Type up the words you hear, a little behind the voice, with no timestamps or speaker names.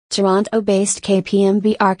Toronto-based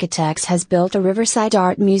KPMG Architects has built a riverside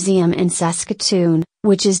art museum in Saskatoon,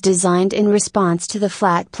 which is designed in response to the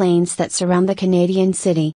flat plains that surround the Canadian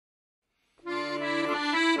city.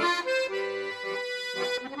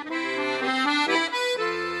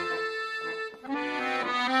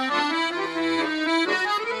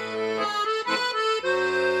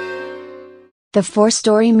 The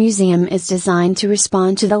four-story museum is designed to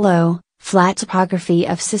respond to the low, flat topography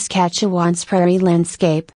of Saskatchewan's prairie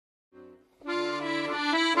landscape.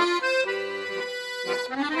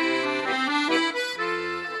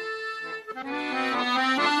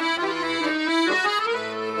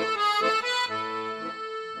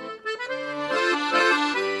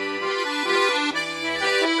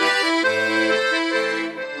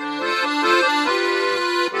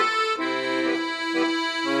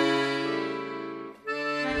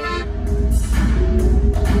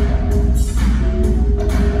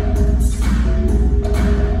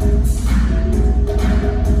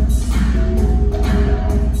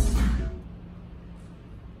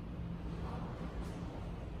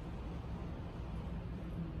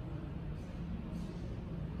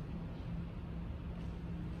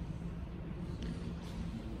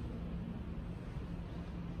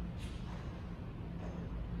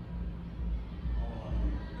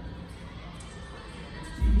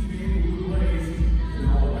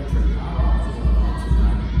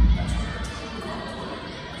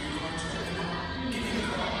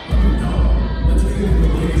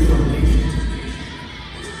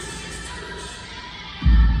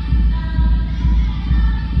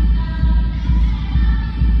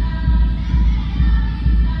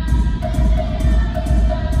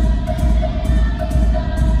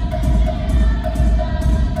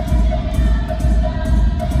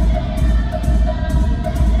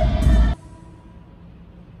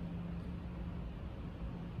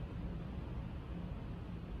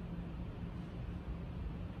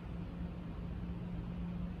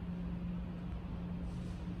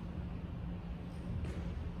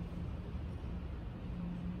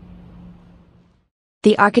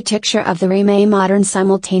 The architecture of the Remai Modern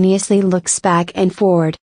simultaneously looks back and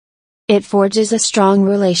forward. It forges a strong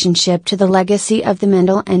relationship to the legacy of the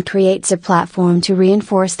Mendel and creates a platform to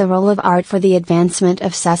reinforce the role of art for the advancement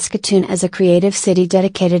of Saskatoon as a creative city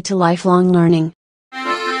dedicated to lifelong learning.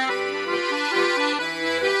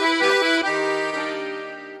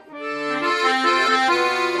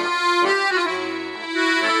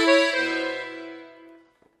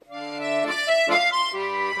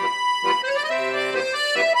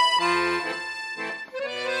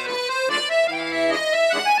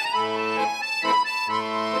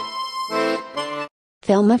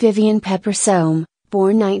 Thelma Vivian Pepper-Soame,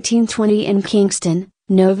 born 1920 in Kingston,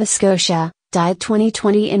 Nova Scotia, died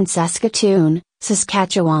 2020 in Saskatoon,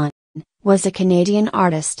 Saskatchewan, was a Canadian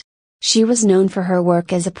artist. She was known for her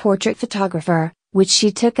work as a portrait photographer, which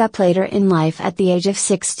she took up later in life at the age of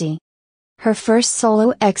 60. Her first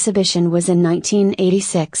solo exhibition was in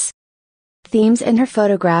 1986. Themes in her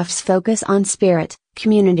photographs focus on spirit,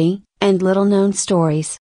 community, and little-known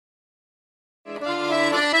stories.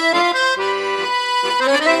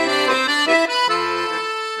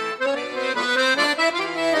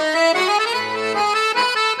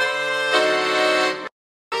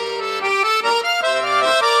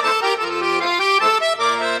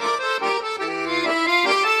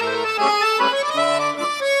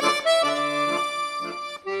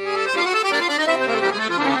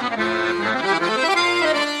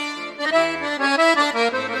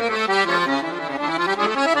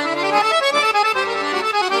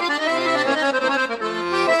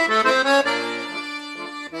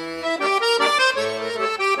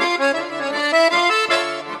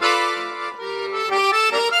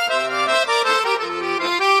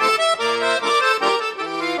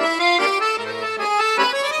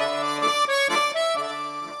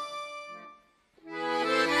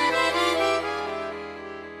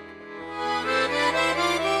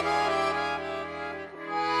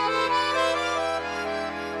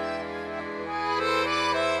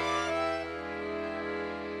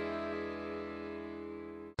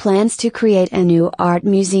 Plans to create a new art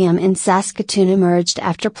museum in Saskatoon emerged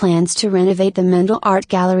after plans to renovate the Mendel Art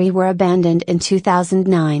Gallery were abandoned in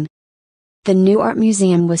 2009. The new art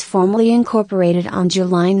museum was formally incorporated on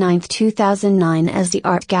July 9, 2009 as the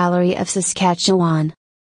Art Gallery of Saskatchewan.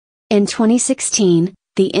 In 2016,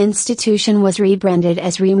 the institution was rebranded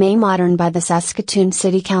as Remai Modern by the Saskatoon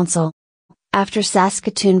City Council. After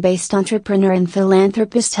Saskatoon-based entrepreneur and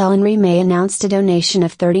philanthropist Helen Remai announced a donation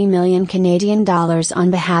of $30 million Canadian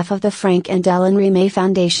on behalf of the Frank and Ellen Remai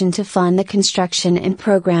Foundation to fund the construction and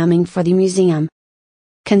programming for the museum.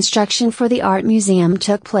 Construction for the Art Museum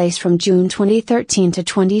took place from June 2013 to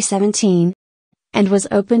 2017, and was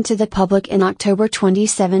opened to the public in October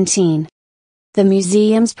 2017. The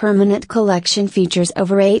museum's permanent collection features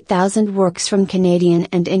over 8,000 works from Canadian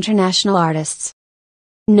and international artists.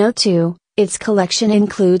 Note too, its collection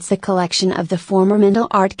includes the collection of the former Mendel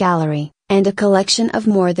Art Gallery, and a collection of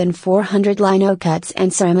more than 400 linocuts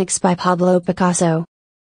and ceramics by Pablo Picasso.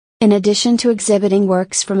 In addition to exhibiting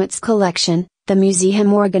works from its collection, the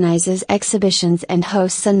museum organizes exhibitions and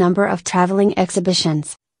hosts a number of traveling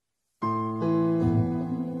exhibitions.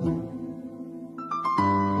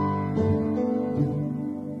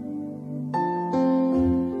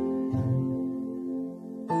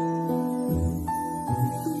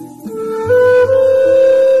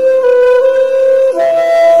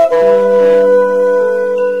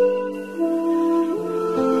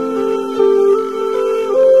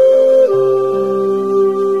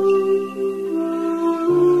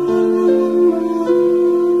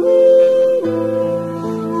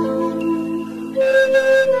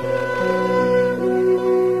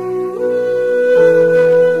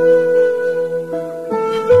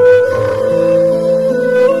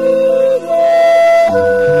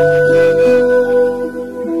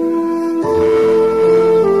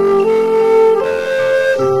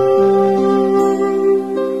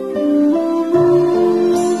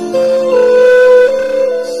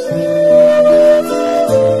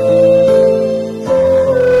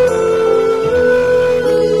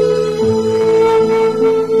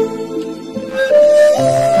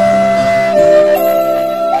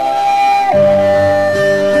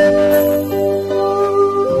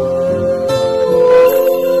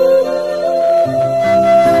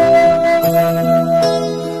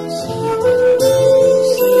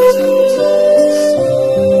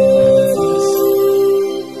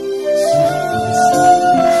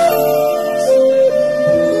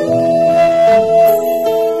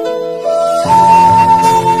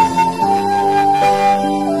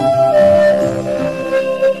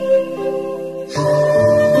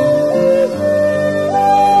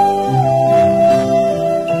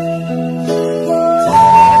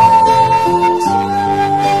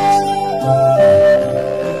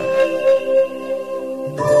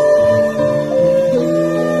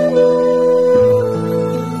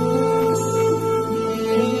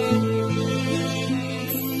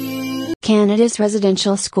 Canada's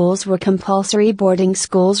residential schools were compulsory boarding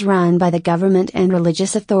schools run by the government and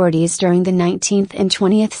religious authorities during the 19th and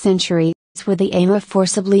 20th centuries, with the aim of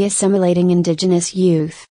forcibly assimilating Indigenous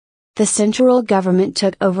youth. The central government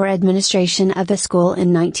took over administration of the school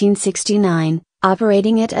in 1969,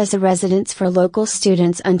 operating it as a residence for local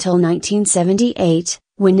students until 1978,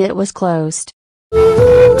 when it was closed.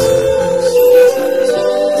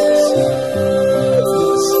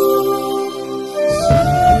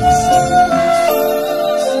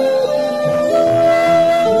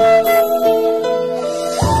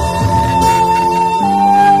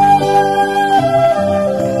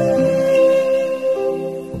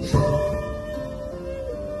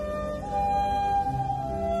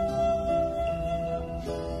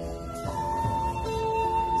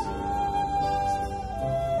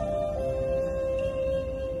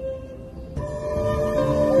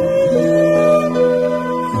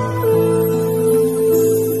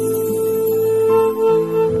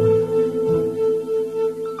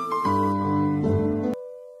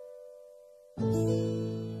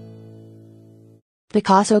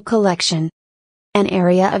 Picasso Collection. An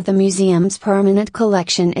area of the museum's permanent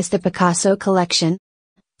collection is the Picasso Collection,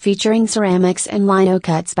 featuring ceramics and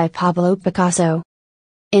linocuts by Pablo Picasso.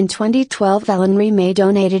 In 2012, Remai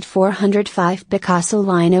donated 405 Picasso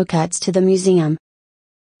linocuts to the museum.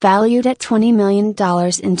 Valued at $20 million in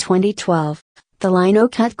 2012, the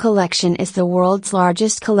linocut collection is the world's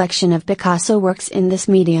largest collection of Picasso works in this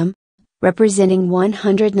medium, representing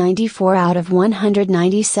 194 out of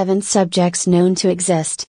 197 subjects known to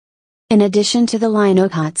exist. In addition to the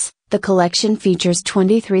linocuts, the collection features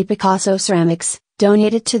 23 Picasso ceramics,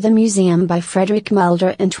 donated to the museum by Frederick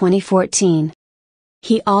Mulder in 2014.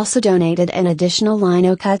 He also donated an additional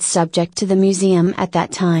linocut subject to the museum at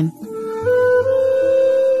that time.